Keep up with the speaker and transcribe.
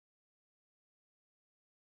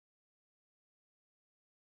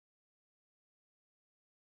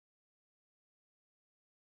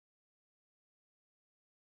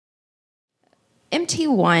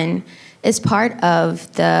MT1 is part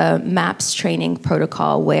of the MAPS training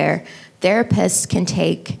protocol where therapists can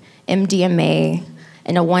take MDMA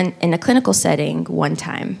in a clinical setting one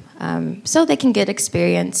time, so they can get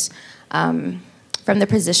experience from the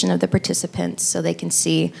position of the participants, so they can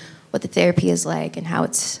see what the therapy is like and how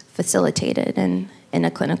it's facilitated in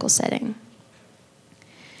a clinical setting.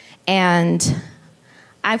 And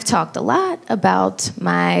I've talked a lot about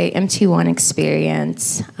my MT1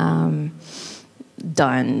 experience,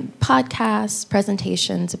 done podcasts,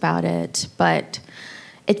 presentations about it, but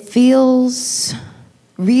it feels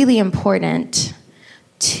really important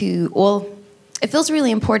to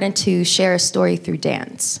share a story through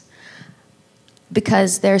dance,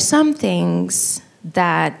 because there are some things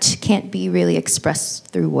that can't be really expressed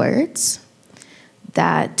through words,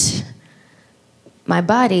 that my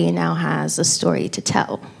body now has a story to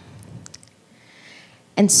tell.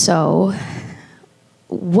 And so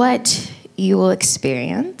what you will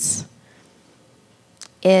experience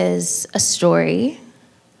is a story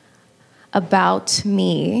about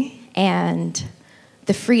me and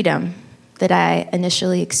the freedom that I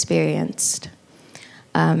initially experienced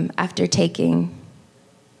after taking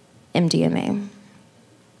MDMA.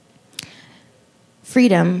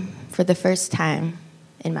 Freedom for the first time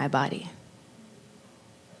in my body.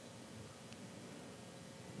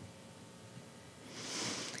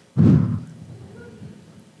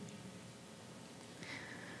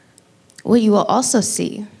 What you will also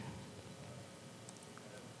see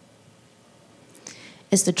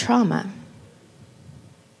is the trauma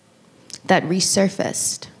that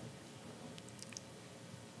resurfaced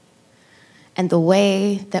and the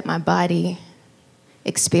way that my body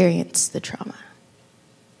experienced the trauma.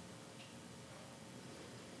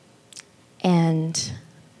 And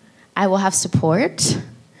I will have support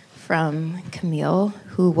from Camille,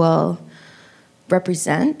 who will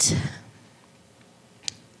represent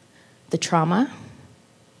the trauma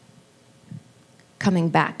coming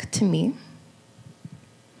back to me.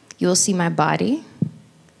 You will see my body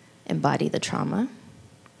embody the trauma,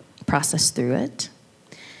 process through it.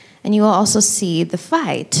 And you will also see the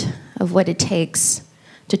fight of what it takes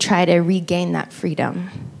to try to regain that freedom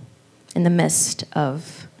in the midst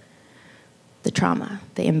of the trauma,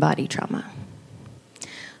 the embodied trauma.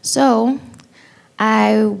 So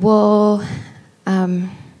I will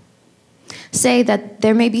say that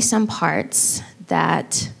there may be some parts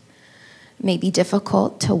that may be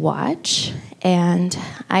difficult to watch, and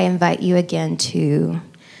I invite you again to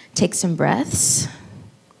take some breaths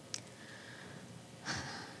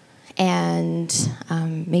and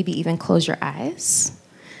maybe even close your eyes.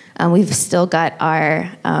 We've still got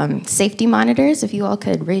our safety monitors. If you all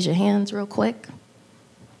could raise your hands real quick.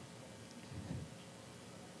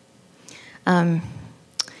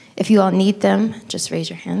 If you all need them, just raise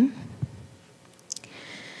your hand.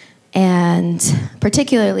 And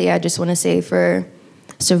particularly, I just want to say for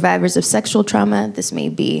survivors of sexual trauma, this may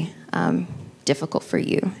be difficult for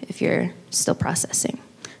you if you're still processing.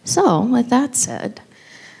 So with that said,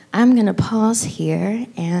 I'm going to pause here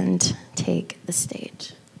and take the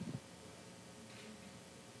stage.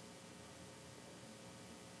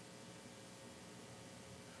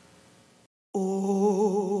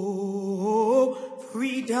 Oh,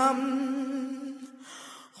 freedom.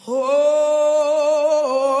 Oh,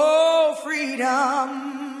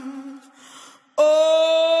 freedom.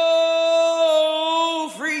 Oh,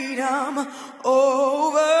 freedom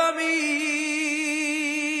over me.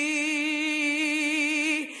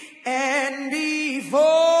 And before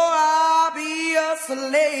I'll be a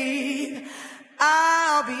slave,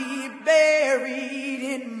 I'll be buried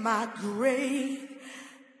in my grave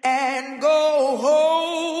and go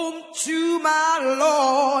home to my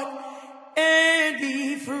Lord and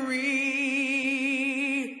be free.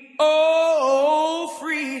 Oh,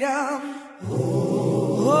 freedom.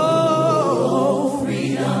 Oh,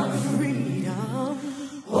 freedom. Freedom.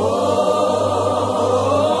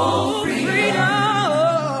 Oh, freedom.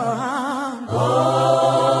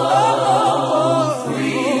 Oh,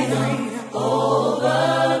 freedom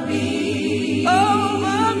over me.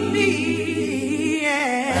 Over me.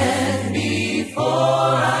 And before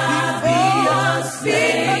I be a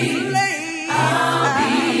slave, I'll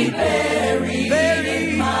be buried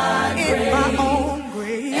in my own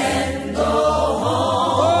grave and go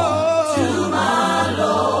home to my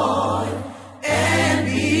Lord and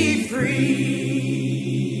be free.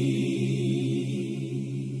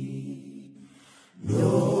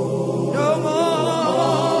 No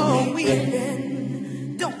more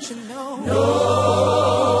weeping, don't you know? No